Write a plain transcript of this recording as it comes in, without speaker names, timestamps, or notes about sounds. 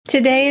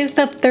Today is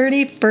the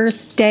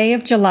 31st day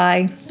of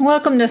July.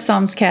 Welcome to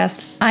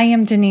Psalmscast. I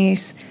am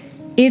Denise.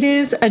 It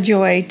is a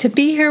joy to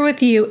be here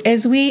with you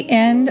as we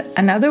end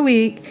another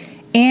week,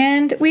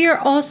 and we are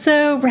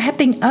also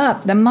wrapping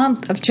up the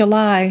month of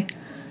July.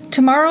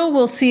 Tomorrow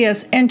will see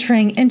us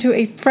entering into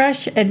a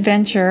fresh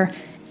adventure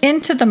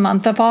into the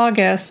month of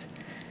August.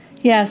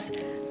 Yes,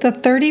 the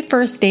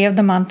 31st day of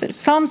the month at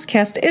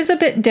Psalmscast is a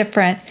bit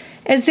different,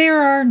 as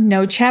there are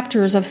no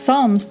chapters of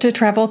Psalms to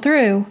travel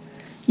through.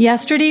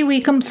 Yesterday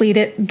we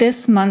completed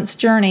this month's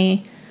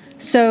journey,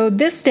 so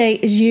this day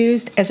is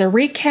used as a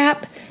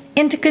recap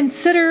and to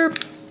consider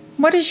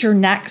what is your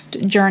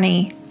next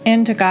journey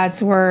into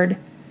God's Word.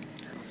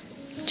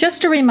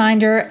 Just a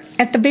reminder,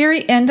 at the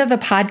very end of the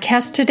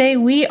podcast today,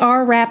 we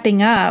are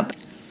wrapping up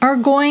our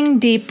Going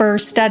Deeper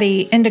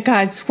study into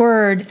God's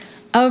Word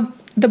of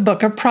the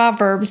book of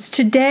Proverbs.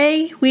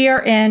 Today we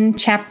are in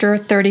chapter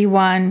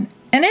 31,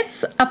 and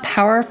it's a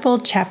powerful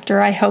chapter.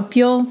 I hope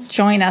you'll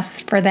join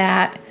us for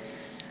that.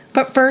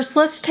 But first,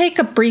 let's take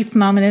a brief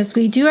moment, as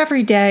we do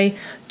every day,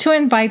 to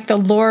invite the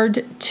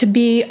Lord to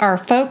be our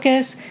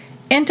focus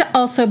and to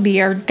also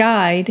be our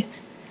guide.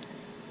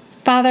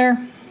 Father,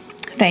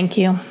 thank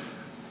you.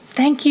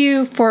 Thank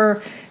you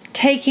for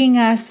taking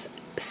us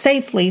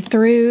safely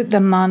through the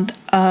month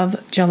of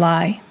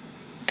July.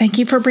 Thank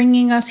you for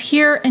bringing us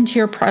here into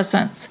your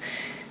presence.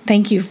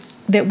 Thank you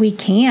that we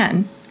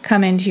can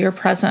come into your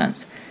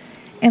presence.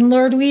 And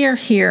Lord, we are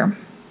here,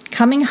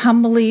 coming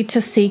humbly to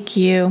seek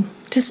you,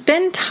 to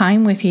spend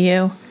time with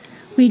you.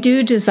 We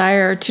do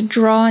desire to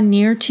draw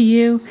near to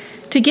you,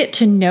 to get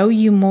to know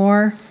you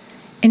more,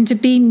 and to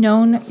be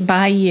known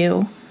by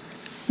you.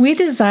 We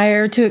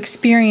desire to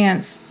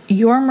experience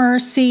your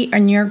mercy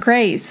and your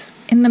grace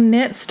in the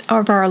midst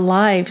of our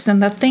lives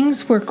and the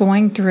things we're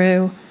going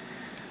through.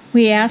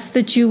 We ask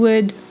that you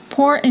would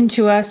pour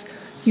into us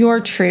your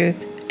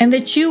truth and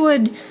that you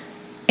would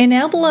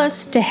enable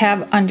us to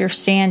have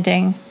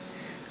understanding.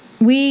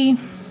 We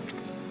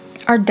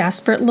are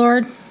desperate,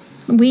 Lord.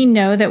 We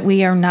know that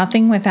we are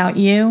nothing without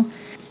you,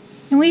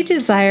 and we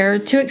desire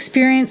to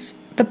experience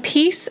the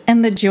peace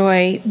and the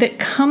joy that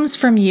comes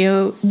from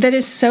you that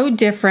is so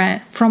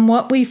different from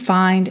what we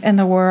find in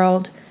the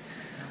world.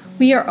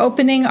 We are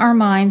opening our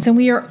minds and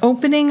we are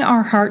opening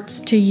our hearts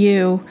to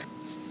you.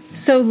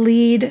 So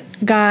lead,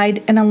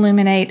 guide, and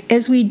illuminate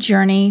as we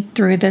journey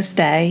through this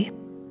day.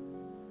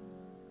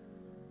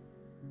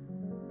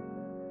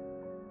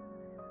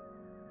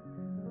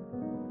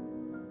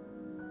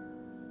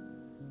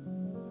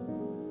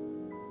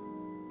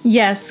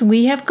 Yes,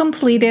 we have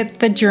completed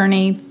the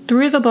journey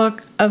through the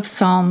book of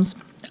Psalms,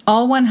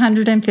 all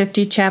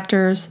 150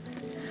 chapters.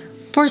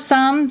 For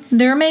some,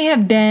 there may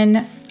have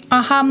been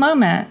aha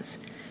moments.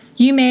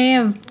 You may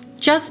have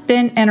just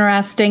been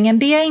interesting in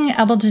being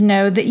able to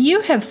know that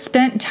you have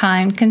spent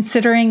time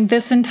considering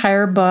this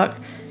entire book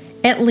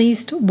at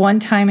least one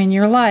time in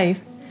your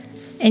life.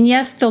 And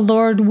yes, the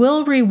Lord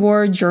will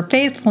reward your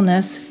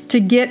faithfulness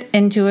to get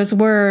into His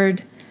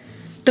Word.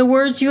 The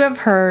words you have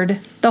heard,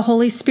 the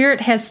Holy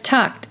Spirit has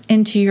tucked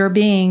into your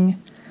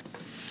being.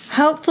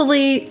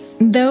 Hopefully,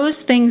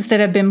 those things that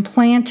have been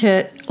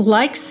planted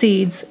like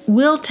seeds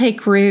will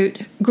take root,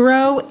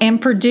 grow, and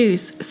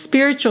produce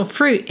spiritual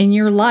fruit in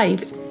your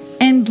life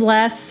and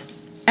bless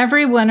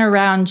everyone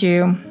around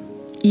you.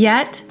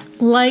 Yet,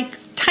 like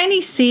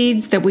tiny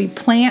seeds that we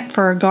plant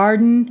for a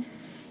garden,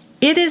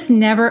 it is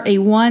never a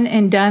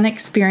one-and-done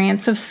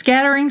experience of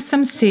scattering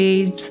some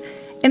seeds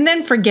and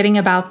then forgetting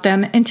about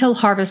them until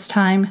harvest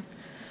time.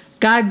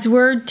 God's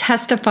Word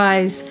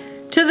testifies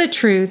to the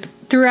truth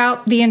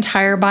throughout the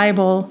entire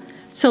Bible.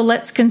 So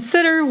let's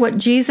consider what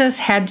Jesus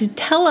had to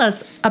tell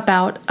us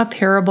about a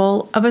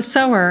parable of a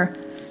sower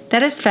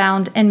that is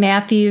found in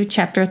Matthew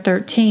chapter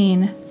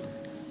 13.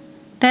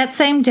 That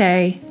same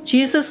day,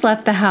 Jesus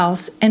left the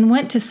house and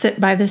went to sit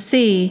by the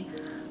sea.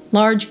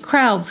 Large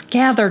crowds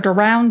gathered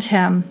around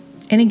him,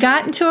 and he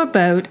got into a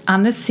boat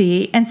on the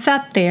sea and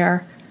sat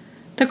there.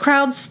 The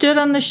crowd stood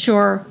on the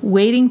shore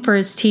waiting for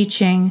his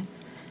teaching.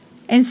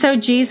 And so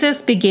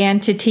Jesus began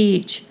to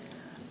teach.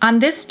 On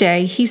this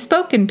day, he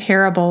spoke in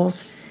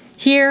parables.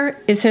 Here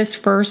is his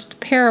first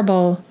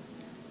parable.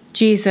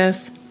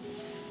 Jesus.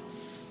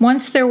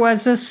 Once there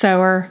was a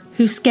sower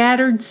who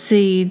scattered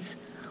seeds.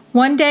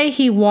 One day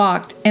he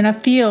walked in a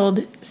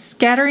field,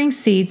 scattering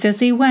seeds as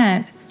he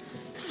went.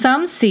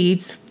 Some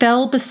seeds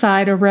fell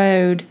beside a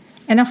road,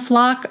 and a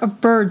flock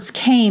of birds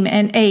came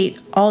and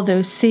ate all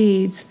those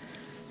seeds.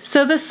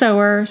 So the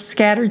sower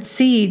scattered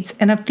seeds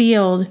in a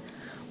field,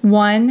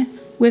 one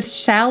with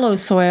shallow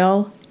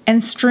soil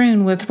and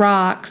strewn with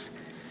rocks.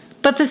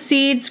 But the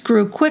seeds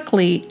grew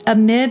quickly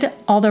amid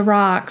all the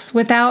rocks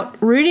without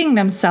rooting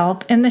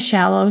themselves in the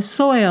shallow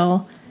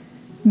soil.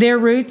 Their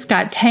roots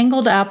got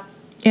tangled up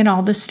in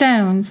all the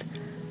stones.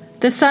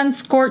 The sun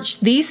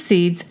scorched these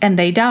seeds and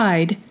they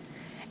died.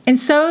 And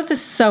so the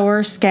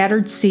sower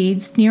scattered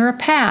seeds near a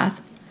path,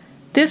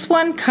 this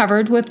one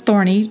covered with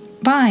thorny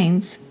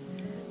vines.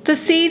 The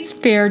seeds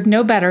fared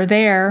no better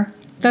there.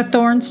 The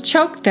thorns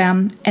choked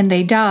them, and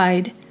they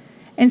died.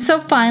 And so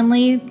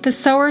finally, the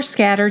sower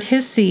scattered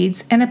his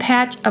seeds in a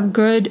patch of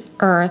good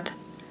earth.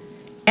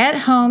 At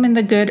home in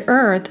the good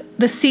earth,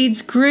 the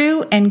seeds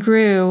grew and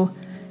grew.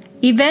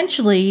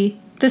 Eventually,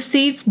 the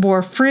seeds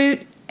bore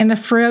fruit, and the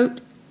fruit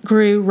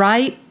grew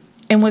ripe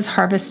and was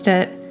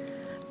harvested.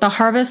 The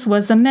harvest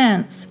was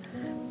immense,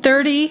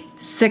 30,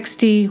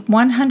 60,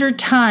 100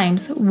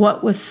 times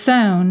what was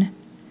sown.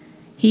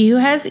 He who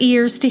has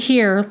ears to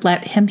hear,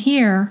 let him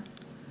hear.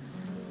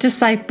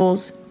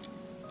 Disciples,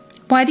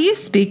 why do you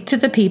speak to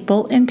the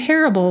people in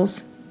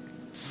parables?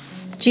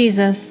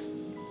 Jesus,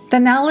 the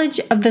knowledge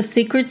of the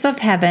secrets of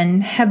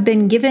heaven have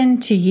been given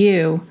to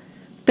you,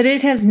 but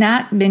it has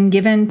not been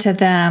given to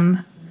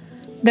them.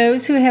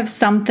 Those who have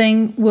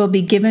something will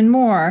be given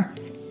more,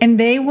 and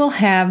they will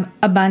have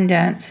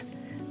abundance.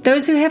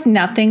 Those who have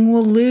nothing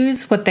will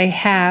lose what they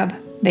have.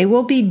 They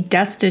will be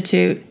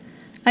destitute.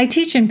 I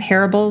teach in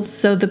parables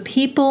so the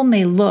people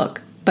may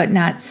look but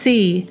not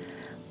see,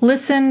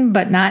 listen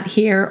but not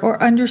hear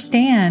or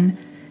understand.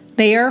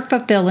 They are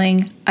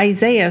fulfilling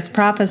Isaiah's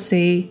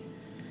prophecy.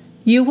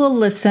 You will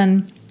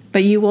listen,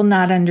 but you will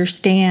not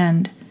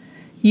understand.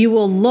 You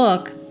will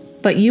look,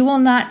 but you will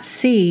not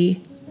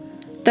see.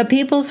 The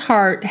people's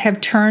heart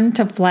have turned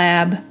to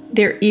flab.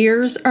 Their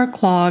ears are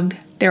clogged.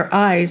 Their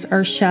eyes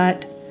are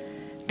shut.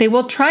 They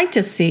will try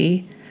to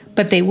see,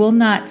 but they will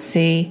not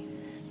see.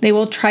 They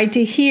will try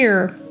to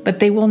hear, but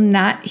they will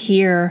not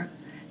hear.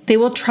 They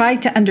will try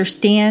to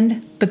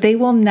understand, but they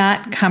will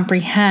not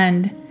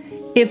comprehend.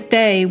 If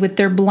they, with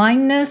their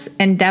blindness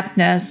and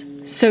deafness,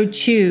 so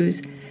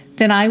choose,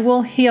 then I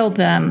will heal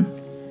them.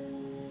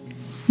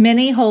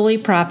 Many holy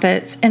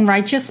prophets and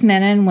righteous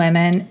men and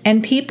women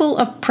and people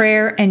of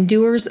prayer and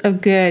doers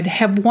of good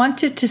have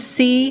wanted to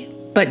see,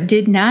 but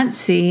did not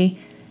see,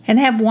 and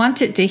have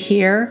wanted to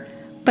hear,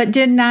 but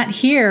did not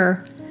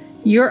hear.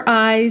 Your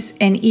eyes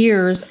and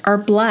ears are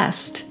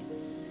blessed.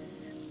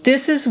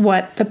 This is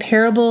what the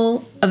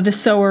parable of the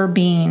sower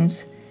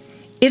means.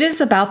 It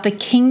is about the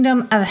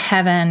kingdom of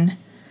heaven.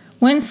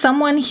 When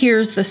someone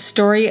hears the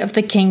story of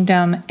the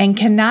kingdom and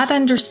cannot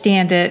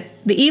understand it,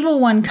 the evil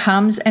one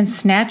comes and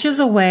snatches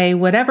away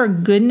whatever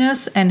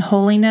goodness and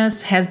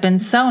holiness has been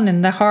sown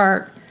in the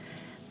heart.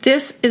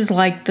 This is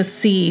like the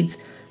seeds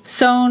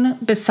sown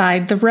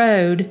beside the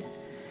road.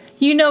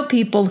 You know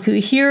people who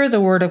hear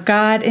the word of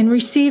God and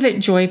receive it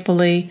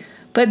joyfully,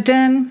 but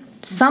then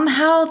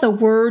somehow the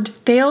word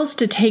fails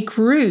to take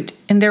root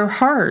in their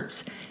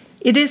hearts.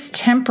 It is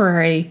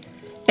temporary.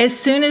 As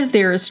soon as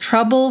there is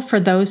trouble for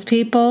those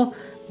people,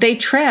 they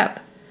trip.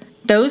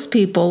 Those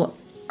people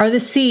are the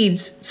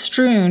seeds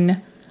strewn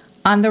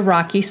on the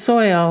rocky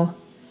soil.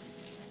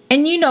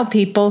 And you know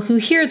people who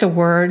hear the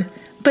word,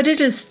 but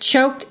it is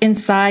choked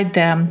inside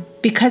them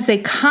because they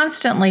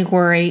constantly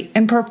worry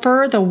and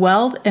prefer the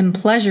wealth and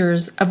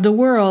pleasures of the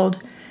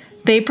world.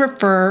 They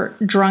prefer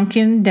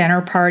drunken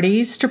dinner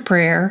parties to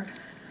prayer,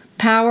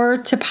 power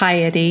to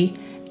piety,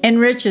 and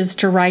riches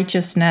to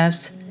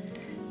righteousness.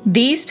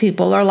 These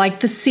people are like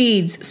the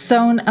seeds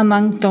sown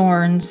among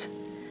thorns.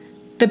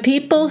 The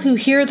people who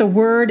hear the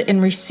word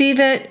and receive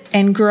it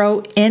and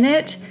grow in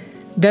it,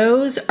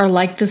 those are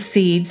like the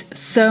seeds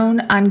sown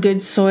on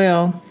good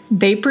soil.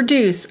 They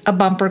produce a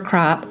bumper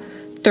crop,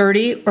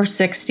 30 or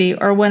 60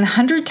 or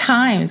 100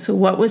 times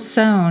what was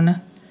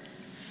sown.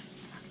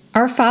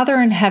 Our Father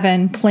in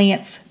heaven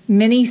plants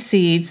many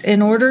seeds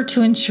in order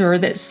to ensure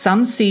that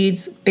some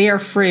seeds bear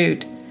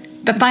fruit.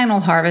 The final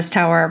harvest,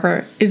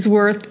 however, is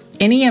worth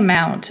any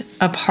amount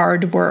of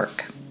hard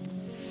work.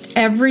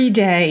 Every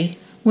day,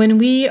 when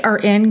we are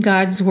in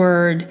God's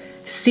Word,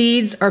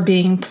 seeds are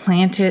being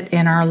planted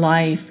in our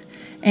life.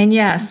 And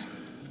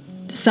yes,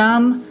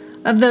 some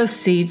of those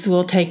seeds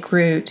will take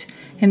root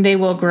and they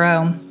will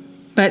grow.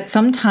 But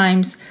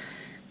sometimes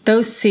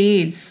those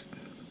seeds,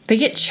 they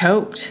get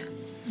choked,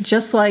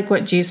 just like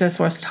what Jesus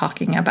was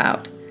talking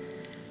about.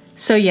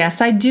 So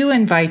yes, I do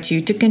invite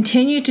you to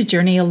continue to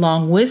journey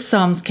along with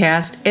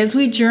Psalmscast as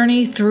we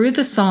journey through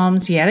the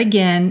Psalms yet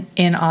again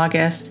in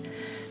August.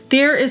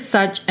 There is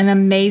such an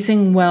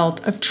amazing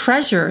wealth of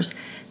treasures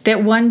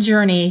that one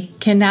journey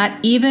cannot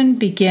even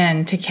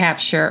begin to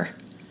capture.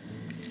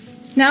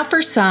 Now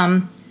for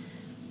some,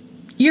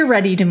 you're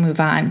ready to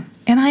move on,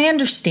 and I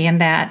understand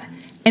that.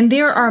 And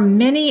there are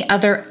many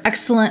other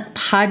excellent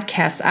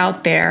podcasts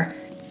out there.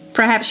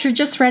 Perhaps you're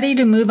just ready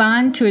to move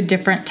on to a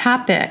different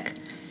topic.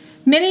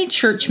 Many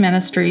church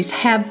ministries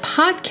have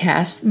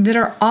podcasts that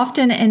are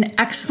often an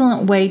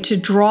excellent way to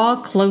draw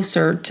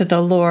closer to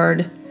the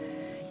Lord.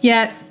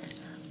 Yet,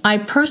 I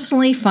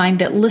personally find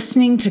that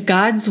listening to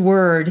God's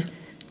Word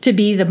to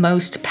be the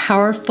most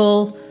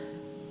powerful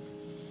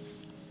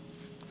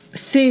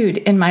food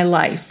in my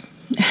life.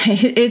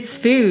 It's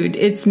food,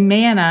 it's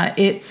manna,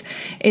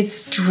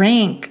 it's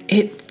drink,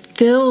 it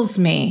fills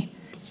me.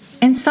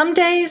 And some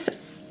days,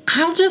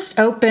 I'll just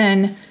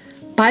open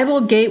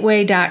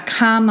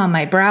BibleGateway.com on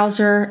my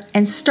browser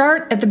and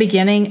start at the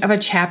beginning of a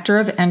chapter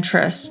of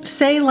interest,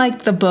 say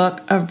like the book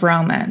of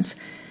Romans.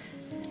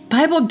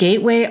 Bible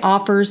Gateway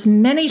offers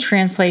many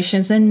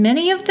translations, and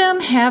many of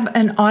them have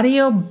an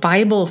audio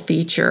Bible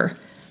feature.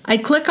 I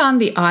click on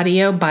the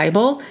audio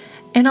Bible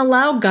and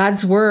allow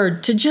God's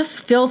Word to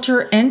just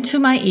filter into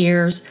my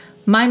ears,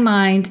 my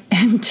mind,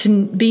 and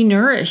to be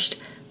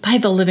nourished by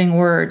the living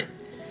Word.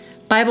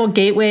 Bible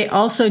Gateway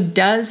also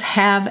does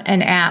have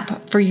an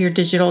app for your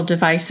digital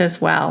device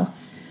as well.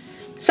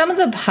 Some of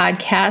the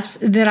podcasts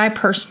that I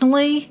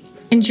personally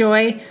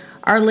enjoy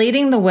are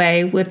Leading the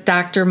Way with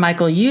Dr.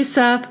 Michael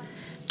Youssef,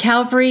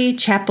 Calvary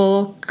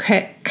Chapel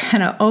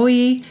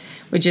Kaneohe,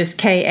 which is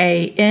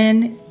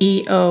Kaneohe,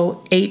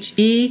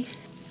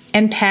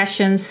 and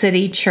Passion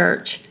City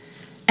Church.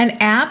 An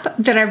app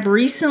that I've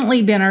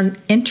recently been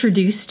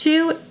introduced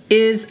to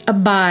is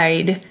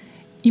Abide.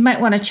 You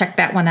might want to check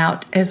that one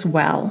out as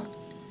well.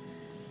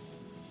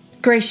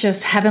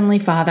 Gracious Heavenly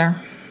Father,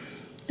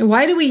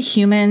 why do we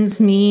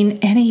humans mean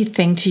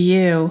anything to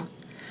you?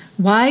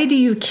 Why do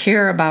you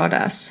care about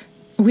us?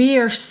 We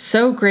are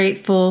so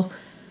grateful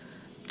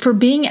for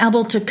being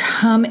able to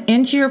come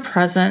into your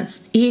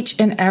presence each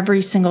and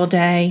every single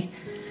day,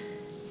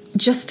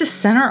 just to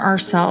center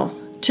ourselves,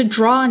 to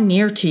draw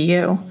near to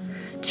you,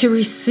 to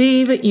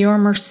receive your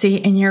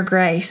mercy and your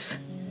grace.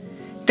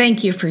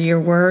 Thank you for your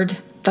word,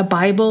 the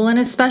Bible, and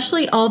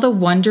especially all the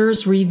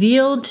wonders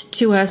revealed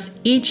to us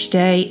each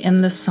day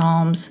in the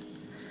Psalms.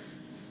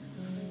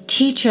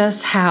 Teach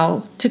us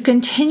how to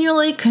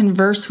continually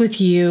converse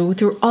with you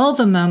through all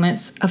the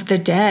moments of the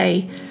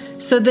day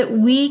so that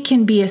we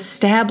can be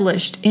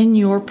established in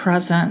your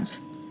presence.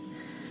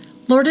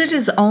 Lord, it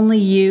is only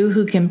you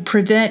who can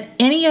prevent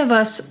any of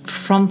us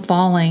from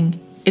falling.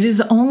 It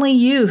is only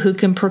you who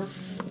can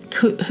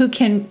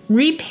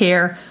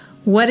repair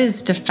what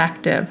is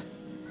defective.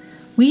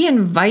 We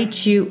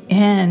invite you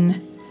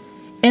in.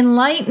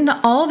 Enlighten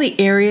all the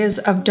areas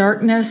of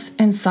darkness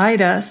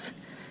inside us.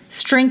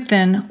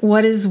 Strengthen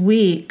what is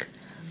weak.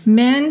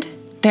 Mend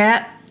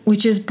that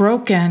which is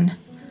broken.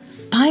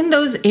 Bind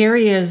those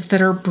areas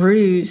that are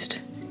bruised.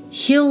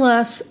 Heal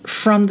us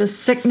from the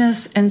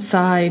sickness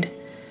inside.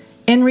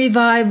 And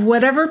revive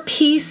whatever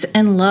peace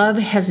and love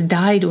has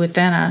died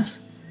within us.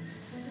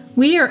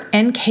 We are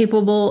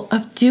incapable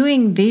of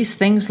doing these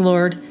things,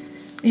 Lord,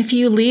 if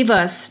you leave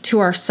us to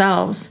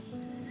ourselves.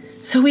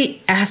 So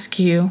we ask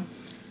you,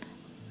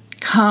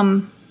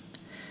 come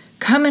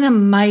in a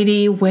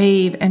mighty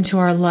wave into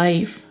our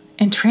life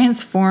and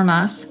transform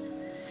us.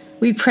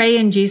 We pray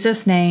in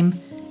Jesus' name,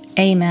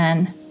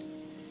 amen.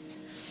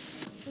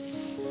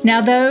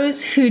 Now,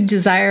 those who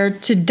desire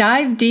to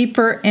dive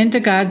deeper into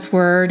God's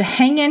Word,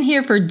 hang in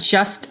here for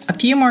just a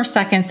few more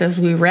seconds as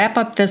we wrap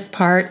up this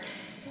part,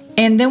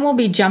 and then we'll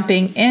be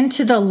jumping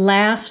into the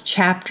last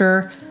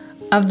chapter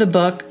of the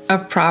book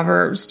of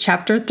Proverbs,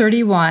 chapter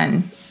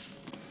 31.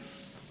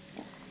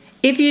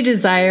 If you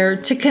desire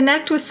to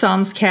connect with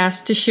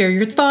Psalmscast to share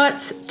your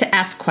thoughts, to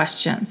ask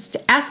questions,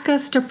 to ask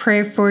us to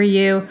pray for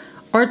you,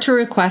 or to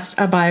request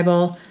a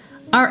Bible,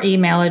 our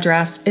email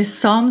address is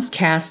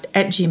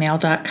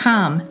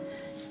psalmscast@gmail.com.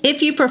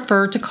 If you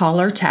prefer to call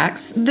or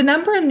text, the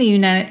number in the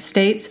United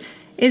States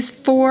is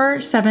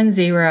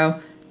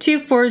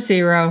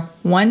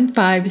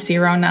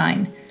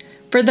 470-240-1509.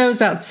 For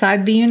those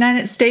outside the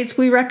United States,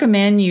 we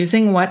recommend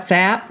using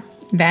WhatsApp.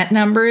 That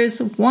number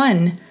is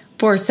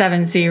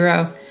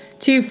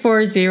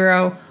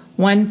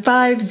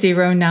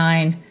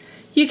 1-470-240-1509.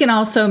 You can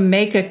also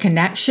make a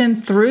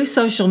connection through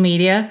social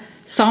media.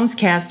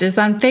 Psalmscast is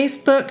on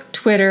Facebook,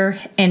 Twitter,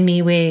 and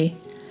MeWe.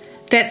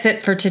 That's it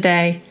for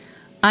today.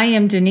 I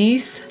am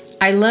Denise.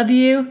 I love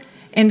you,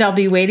 and I'll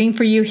be waiting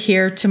for you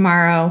here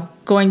tomorrow.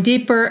 Going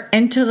deeper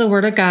into the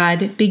Word of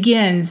God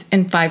begins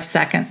in 5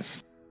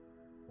 seconds.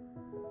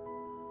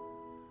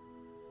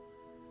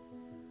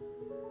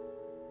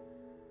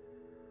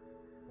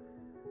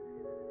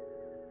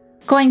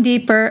 Going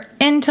deeper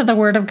into the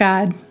Word of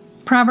God.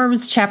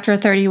 Proverbs chapter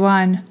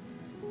 31.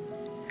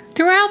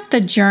 Throughout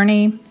the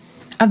journey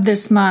of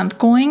this month,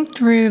 going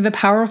through the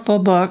powerful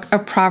book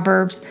of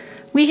Proverbs,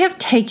 we have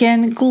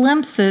taken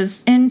glimpses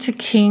into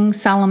King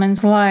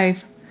Solomon's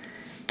life.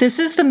 This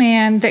is the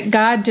man that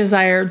God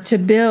desired to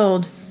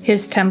build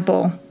his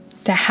temple,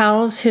 to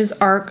house his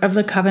Ark of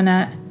the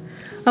Covenant,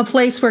 a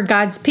place where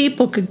God's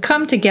people could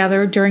come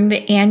together during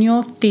the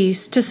annual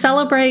feast to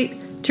celebrate,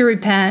 to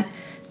repent,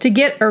 to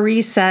get a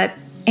reset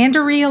and a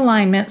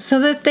realignment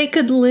so that they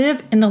could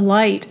live in the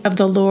light of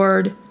the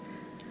Lord.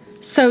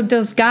 So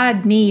does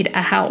God need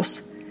a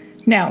house?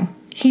 No,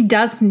 he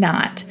does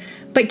not.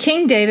 But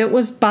King David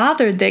was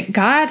bothered that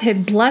God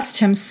had blessed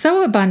him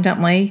so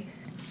abundantly,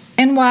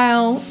 and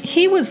while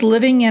he was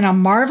living in a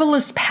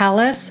marvelous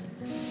palace,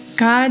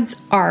 God's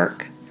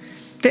ark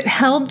that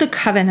held the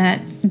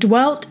covenant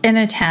dwelt in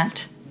a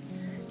tent.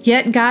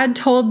 Yet God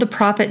told the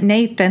prophet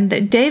Nathan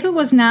that David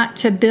was not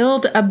to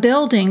build a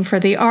building for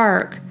the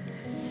ark.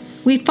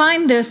 We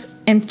find this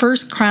in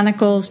 1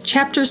 Chronicles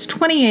chapters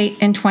 28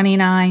 and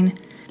 29.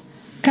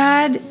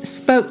 God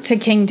spoke to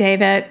King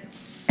David,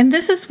 and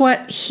this is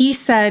what he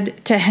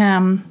said to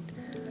him.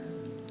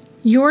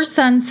 Your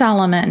son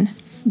Solomon,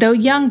 though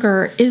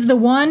younger, is the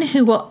one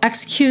who will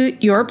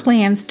execute your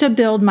plans to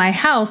build my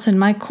house and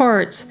my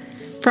courts,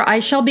 for I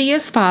shall be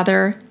his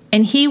father,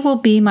 and he will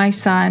be my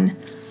son.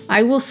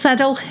 I will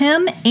settle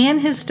him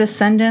and his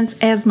descendants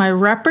as my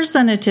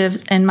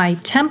representatives in my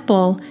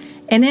temple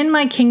and in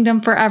my kingdom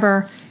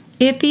forever,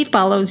 if he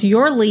follows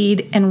your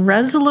lead and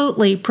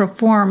resolutely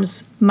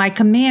performs my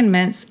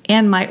commandments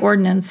and my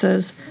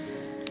ordinances.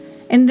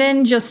 And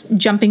then just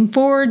jumping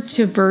forward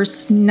to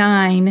verse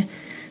 9,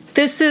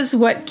 this is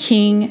what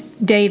King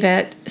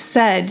David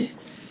said.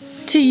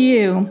 To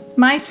you,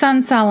 my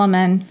son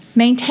Solomon,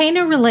 maintain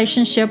a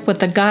relationship with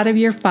the God of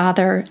your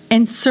father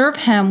and serve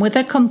him with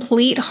a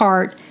complete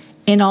heart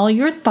in all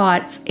your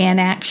thoughts and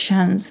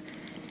actions.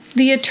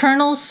 The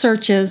Eternal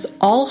searches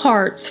all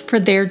hearts for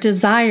their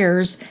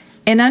desires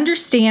and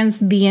understands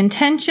the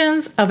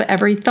intentions of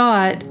every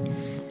thought.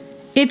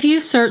 If you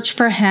search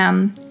for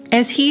him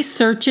as he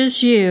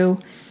searches you,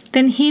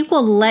 then he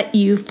will let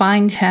you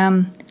find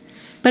him.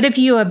 But if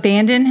you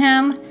abandon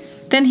him,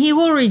 then he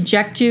will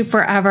reject you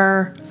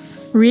forever.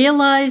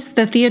 Realize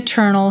that the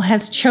Eternal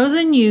has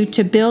chosen you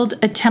to build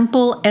a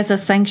temple as a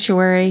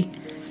sanctuary.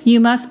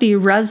 You must be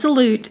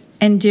resolute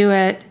and do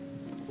it.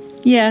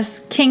 Yes,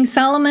 King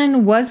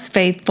Solomon was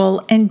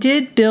faithful and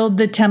did build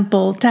the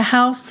temple to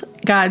house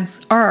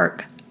God's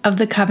Ark of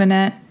the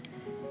Covenant.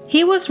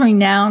 He was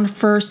renowned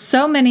for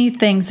so many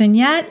things, and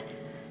yet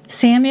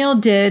Samuel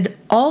did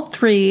all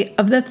three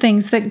of the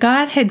things that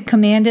God had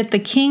commanded the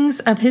kings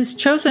of his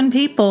chosen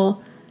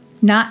people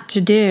not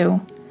to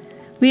do.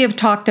 We have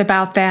talked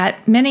about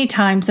that many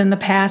times in the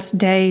past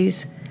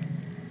days.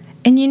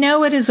 And you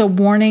know, it is a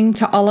warning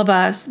to all of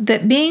us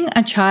that being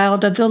a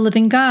child of the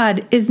living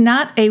God is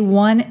not a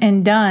one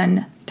and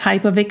done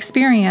type of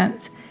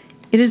experience.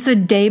 It is a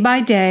day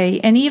by day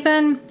and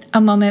even a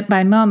moment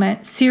by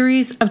moment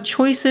series of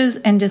choices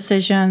and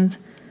decisions.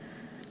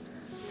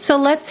 So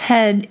let's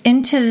head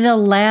into the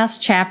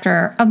last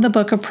chapter of the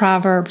book of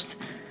Proverbs.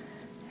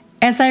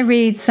 As I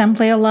read,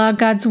 simply allow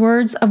God's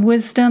words of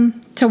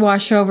wisdom to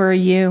wash over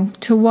you,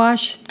 to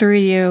wash through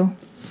you,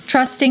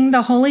 trusting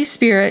the Holy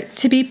Spirit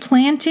to be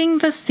planting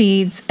the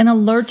seeds and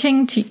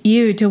alerting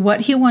you to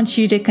what He wants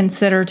you to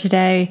consider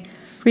today.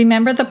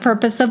 Remember, the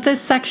purpose of this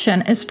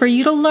section is for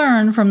you to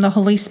learn from the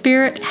Holy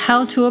Spirit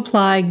how to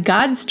apply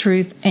God's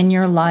truth in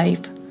your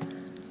life.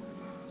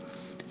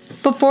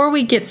 Before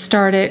we get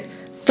started,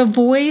 The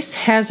Voice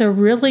has a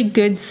really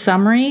good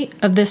summary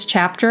of this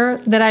chapter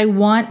that I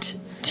want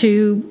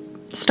to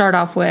start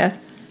off with.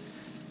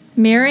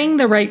 Marrying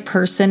the right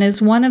person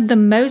is one of the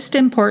most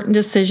important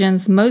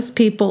decisions most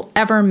people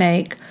ever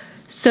make,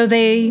 so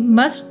they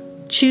must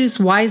choose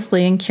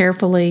wisely and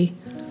carefully.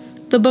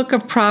 The book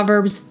of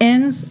Proverbs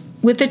ends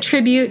with a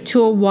tribute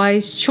to a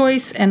wise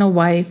choice in a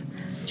wife.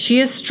 She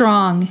is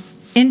strong,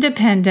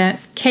 independent,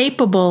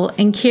 capable,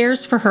 and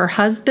cares for her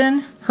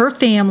husband, her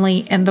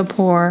family, and the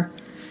poor.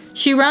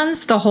 She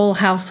runs the whole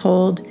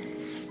household.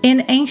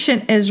 In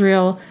ancient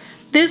Israel,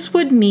 this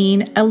would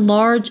mean a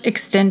large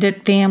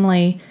extended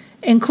family,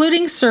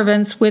 including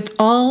servants with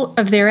all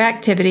of their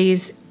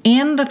activities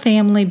and the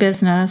family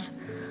business.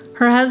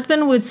 Her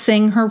husband would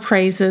sing her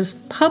praises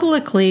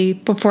publicly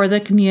before the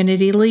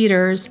community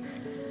leaders.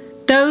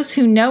 Those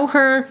who know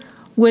her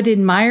would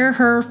admire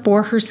her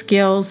for her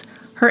skills,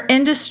 her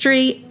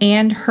industry,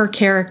 and her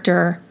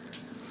character.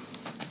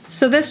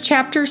 So this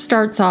chapter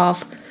starts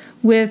off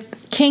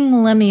with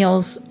King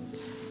Lemuel's.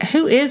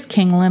 Who is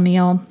King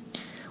Lemuel?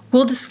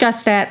 We'll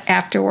discuss that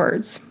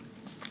afterwards.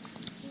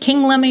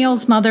 King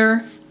Lemuel's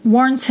mother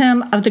warns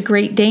him of the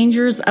great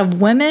dangers of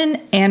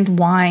women and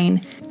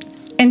wine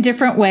in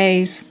different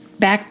ways.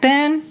 Back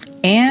then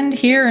and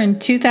here in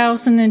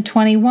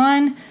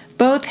 2021,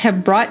 both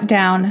have brought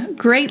down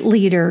great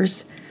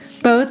leaders.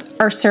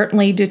 Both are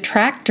certainly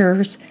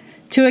detractors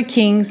to a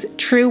king's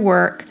true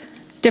work,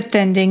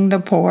 defending the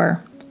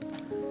poor.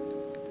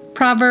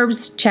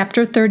 Proverbs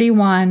chapter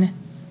 31.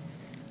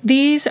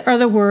 These are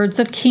the words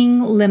of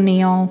King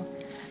Lemuel,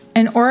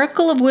 an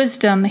oracle of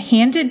wisdom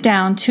handed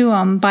down to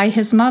him by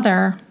his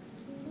mother.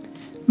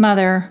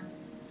 Mother,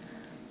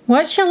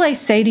 what shall I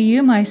say to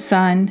you, my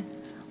son?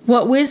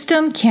 What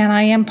wisdom can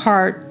I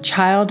impart,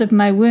 child of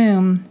my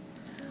womb?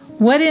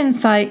 What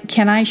insight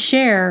can I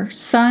share,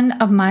 son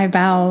of my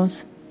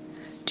vows?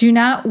 Do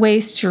not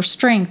waste your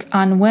strength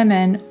on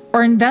women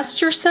or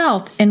invest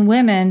yourself in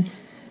women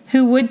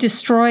who would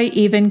destroy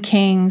even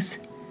kings.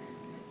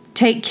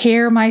 Take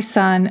care, my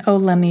son, O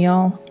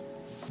Lemuel.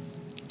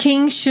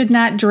 Kings should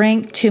not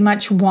drink too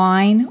much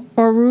wine,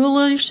 or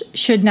rulers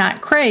should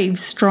not crave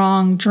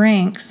strong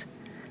drinks.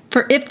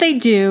 For if they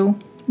do,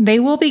 they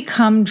will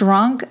become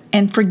drunk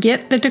and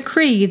forget the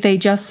decree they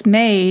just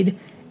made,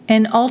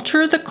 and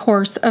alter the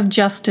course of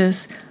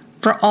justice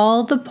for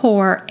all the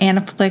poor and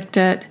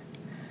afflicted.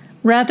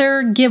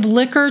 Rather, give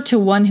liquor to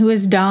one who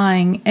is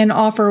dying, and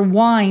offer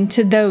wine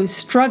to those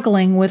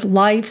struggling with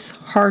life's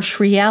harsh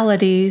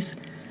realities.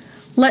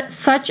 Let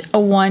such a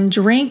one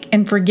drink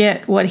and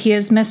forget what he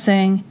is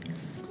missing.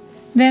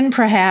 Then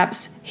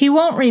perhaps he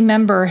won't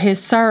remember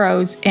his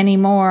sorrows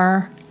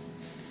anymore.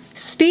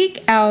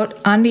 Speak out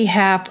on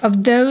behalf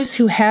of those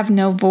who have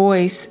no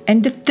voice,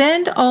 and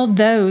defend all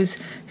those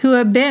who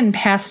have been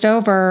passed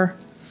over.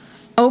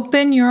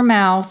 Open your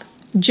mouth,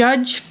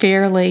 judge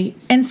fairly,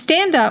 and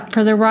stand up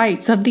for the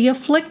rights of the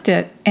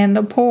afflicted and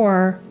the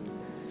poor.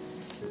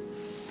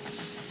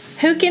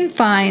 Who can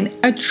find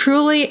a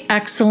truly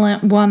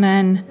excellent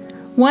woman,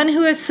 one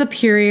who is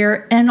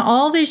superior in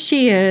all that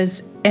she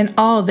is and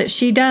all that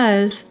she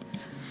does?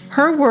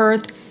 Her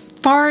worth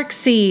far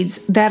exceeds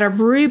that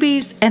of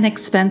rubies and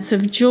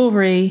expensive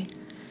jewelry.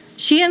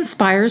 She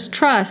inspires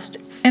trust,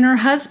 and her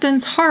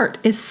husband's heart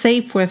is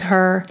safe with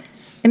her,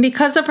 and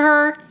because of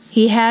her,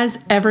 he has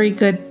every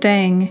good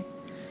thing.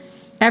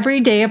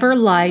 Every day of her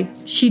life,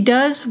 she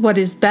does what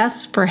is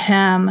best for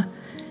him,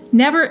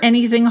 never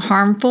anything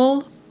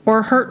harmful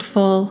or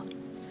hurtful.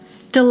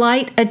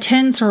 Delight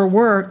attends her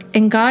work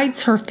and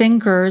guides her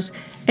fingers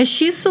as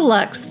she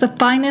selects the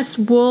finest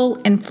wool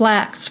and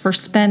flax for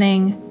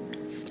spinning.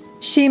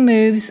 She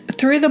moves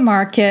through the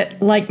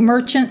market like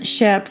merchant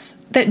ships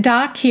that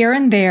dock here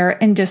and there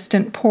in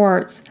distant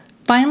ports,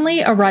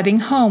 finally arriving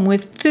home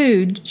with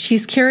food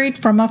she's carried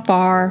from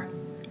afar.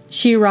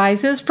 She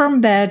rises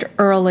from bed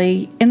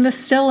early in the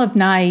still of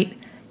night,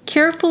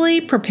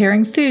 carefully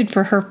preparing food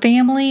for her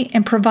family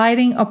and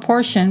providing a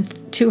portion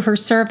to her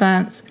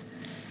servants.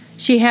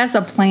 She has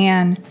a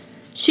plan.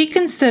 She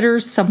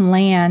considers some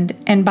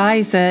land and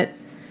buys it.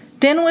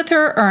 Then with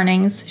her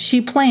earnings,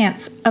 she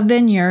plants a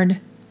vineyard.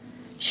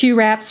 She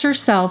wraps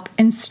herself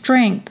in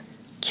strength,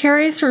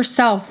 carries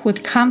herself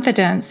with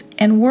confidence,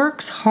 and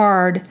works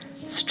hard,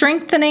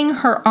 strengthening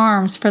her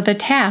arms for the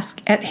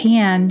task at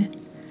hand.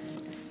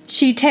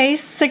 She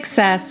tastes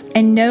success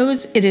and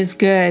knows it is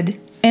good,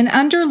 and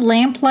under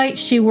lamplight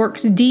she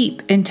works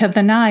deep into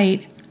the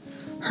night.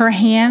 Her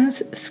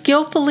hands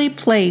skillfully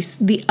place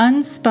the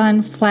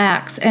unspun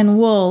flax and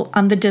wool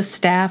on the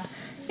distaff,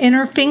 and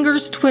her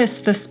fingers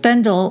twist the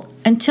spindle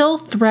until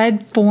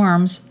thread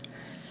forms.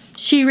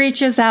 She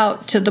reaches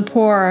out to the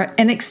poor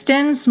and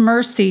extends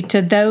mercy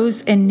to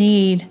those in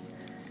need.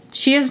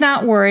 She is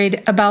not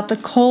worried about the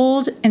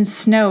cold and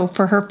snow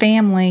for her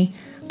family,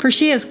 for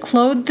she has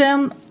clothed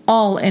them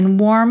all in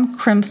warm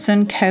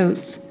crimson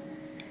coats.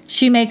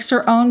 She makes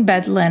her own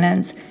bed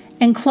linens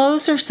and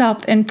clothes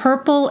herself in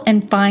purple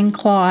and fine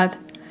cloth.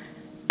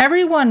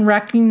 Everyone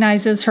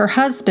recognizes her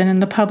husband in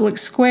the public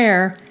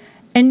square,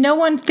 and no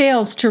one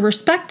fails to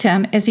respect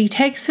him as he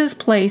takes his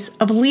place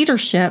of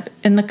leadership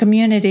in the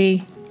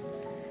community.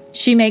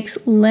 She makes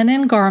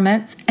linen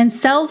garments and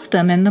sells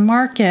them in the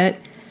market,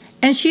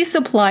 and she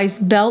supplies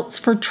belts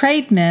for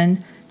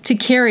tradesmen to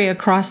carry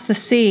across the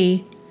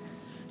sea.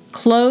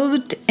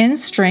 Clothed in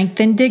strength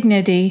and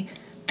dignity,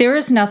 there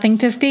is nothing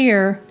to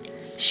fear.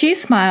 She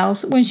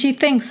smiles when she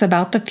thinks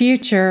about the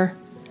future.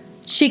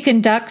 She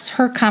conducts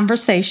her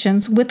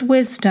conversations with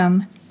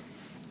wisdom,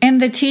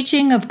 and the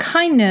teaching of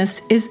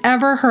kindness is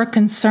ever her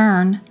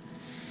concern.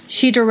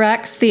 She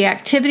directs the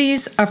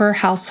activities of her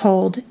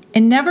household,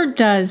 and never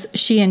does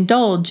she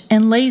indulge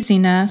in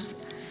laziness.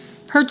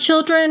 Her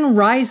children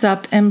rise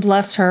up and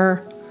bless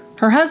her.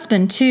 Her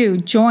husband, too,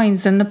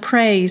 joins in the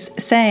praise,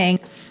 saying,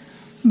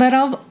 "But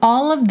of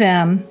all of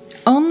them,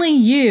 only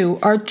you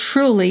are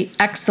truly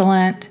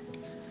excellent."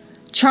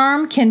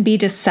 Charm can be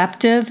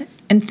deceptive,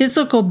 and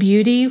physical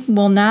beauty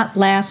will not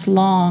last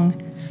long,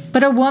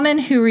 but a woman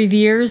who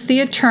reveres the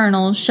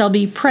eternal shall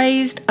be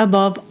praised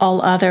above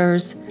all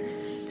others.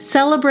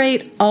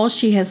 Celebrate all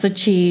she has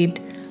achieved.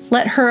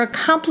 Let her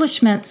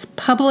accomplishments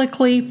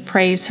publicly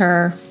praise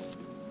her.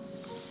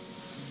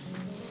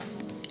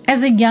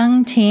 As a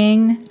young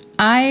teen,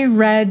 I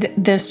read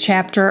this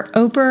chapter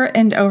over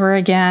and over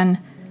again,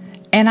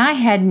 and I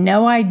had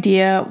no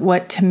idea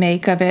what to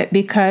make of it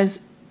because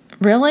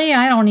really,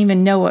 I don't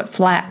even know what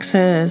flax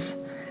is.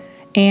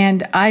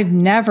 And I've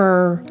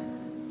never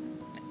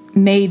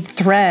made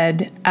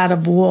thread out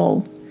of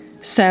wool.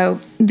 So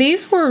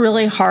these were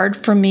really hard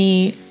for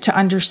me to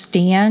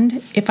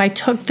understand if I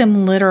took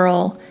them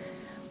literal.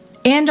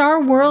 And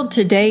our world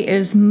today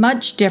is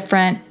much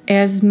different,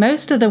 as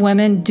most of the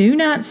women do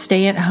not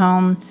stay at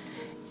home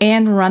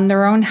and run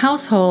their own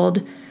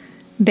household.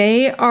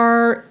 They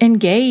are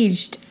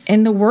engaged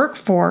in the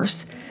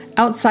workforce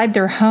outside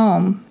their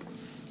home.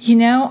 You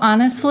know,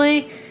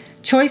 honestly,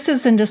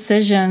 choices and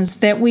decisions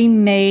that we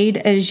made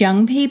as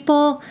young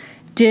people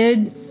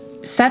did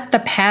set the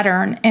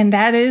pattern, and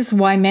that is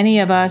why many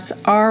of us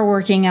are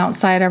working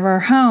outside of our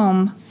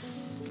home.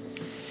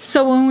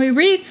 So when we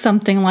read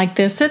something like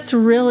this, it's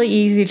really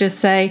easy to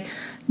say,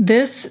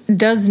 this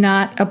does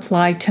not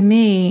apply to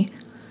me.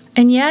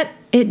 And yet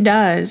it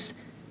does.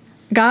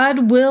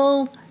 God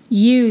will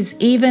use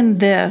even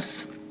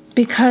this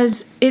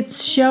because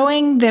it's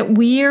showing that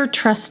we are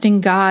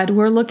trusting God.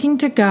 We're looking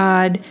to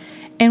God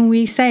and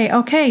we say,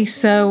 okay,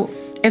 so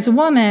as a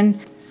woman,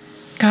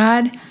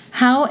 God,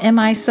 how am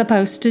I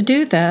supposed to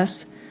do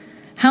this?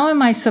 How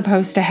am I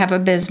supposed to have a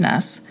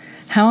business?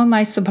 How am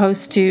I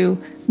supposed to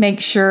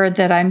make sure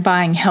that I'm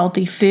buying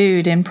healthy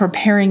food and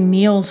preparing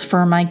meals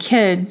for my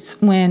kids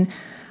when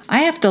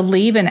I have to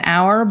leave an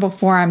hour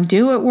before I'm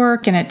due at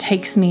work and it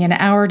takes me an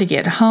hour to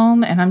get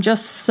home and I'm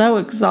just so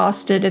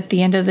exhausted at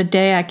the end of the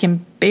day I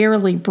can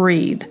barely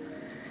breathe?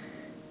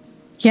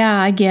 Yeah,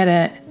 I get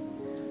it.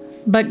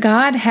 But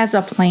God has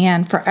a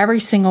plan for every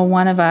single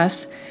one of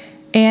us.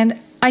 And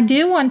I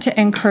do want to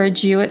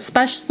encourage you,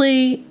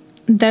 especially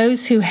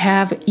those who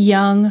have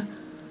young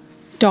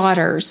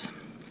daughters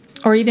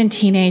or even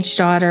teenage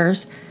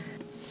daughters,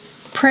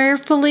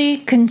 prayerfully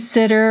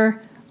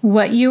consider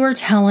what you are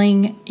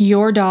telling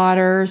your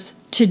daughters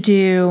to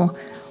do,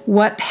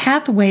 what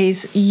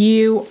pathways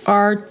you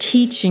are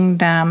teaching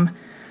them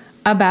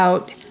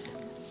about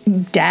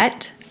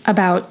debt,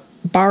 about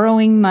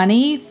borrowing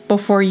money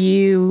before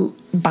you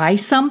buy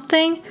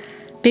something.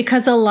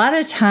 Because a lot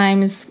of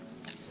times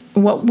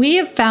what we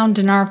have found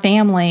in our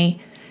family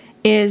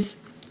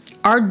is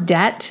our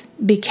debt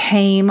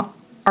became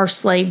our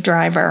slave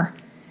driver.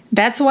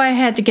 That's why I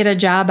had to get a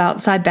job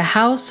outside the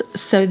house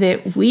so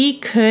that we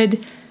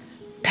could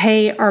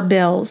pay our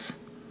bills.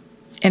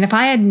 And if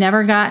I had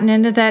never gotten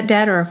into that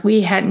debt, or if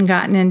we hadn't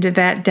gotten into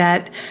that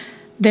debt,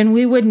 then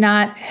we would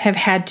not have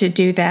had to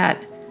do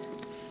that.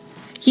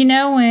 You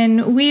know,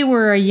 when we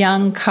were a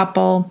young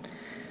couple,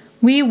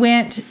 we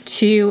went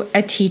to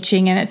a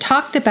teaching and it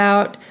talked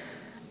about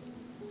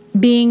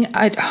being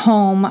at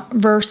home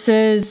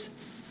versus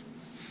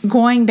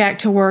going back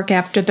to work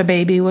after the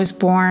baby was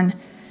born.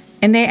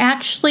 And they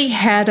actually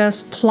had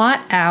us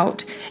plot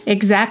out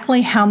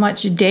exactly how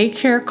much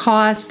daycare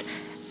cost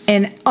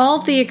and all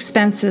the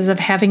expenses of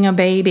having a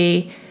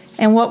baby.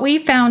 And what we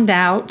found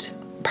out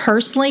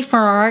personally for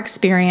our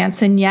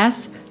experience, and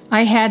yes,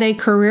 I had a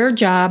career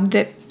job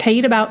that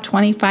paid about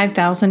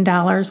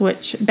 $25,000,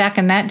 which back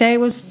in that day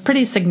was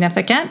pretty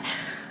significant.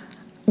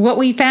 What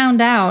we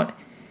found out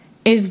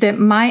is that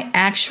my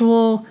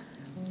actual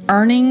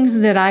earnings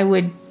that I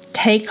would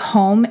take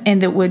home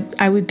and that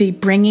I would be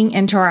bringing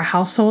into our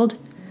household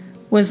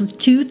was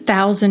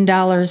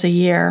 $2,000 a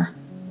year.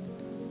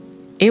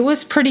 It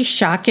was pretty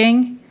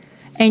shocking.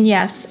 And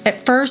yes,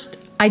 at first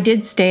I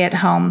did stay at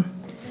home.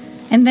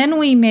 And then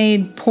we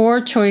made poor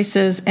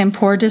choices and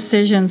poor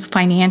decisions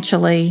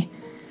financially.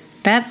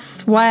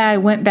 That's why I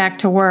went back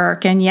to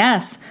work. And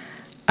yes,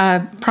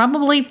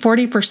 probably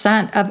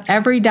 40% of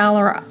every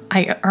dollar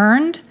I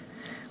earned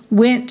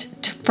went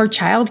for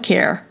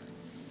childcare.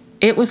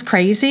 It was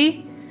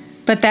crazy,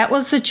 but that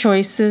was the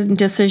choice and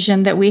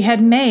decision that we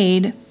had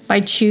made by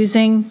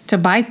choosing to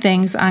buy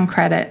things on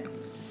credit.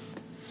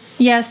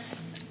 Yes,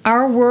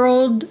 our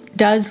world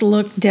does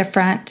look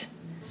different,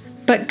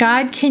 but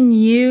God can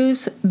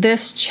use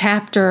this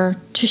chapter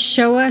to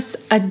show us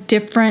a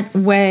different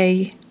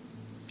way,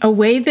 a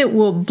way that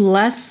will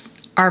bless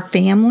our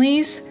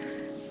families,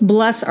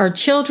 bless our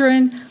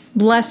children,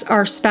 bless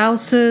our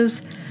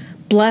spouses,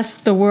 bless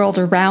the world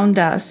around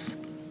us.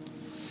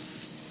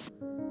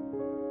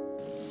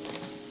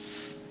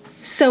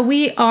 So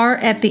we are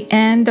at the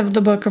end of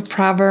the book of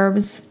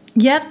Proverbs,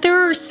 yet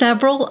there are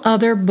several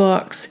other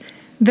books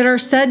that are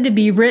said to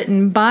be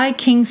written by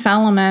King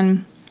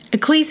Solomon.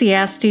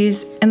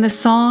 Ecclesiastes and the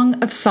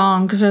Song of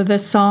Songs, or the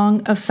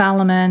Song of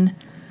Solomon.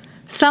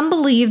 Some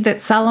believe that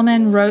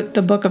Solomon wrote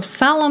the book of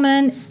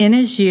Solomon in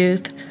his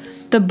youth,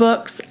 the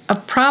books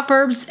of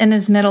Proverbs in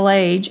his middle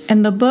age,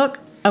 and the book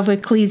of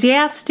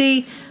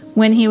Ecclesiastes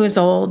when he was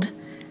old.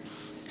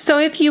 So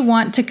if you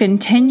want to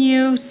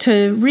continue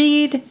to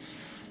read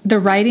the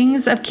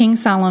writings of King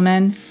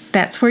Solomon,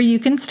 that's where you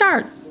can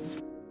start.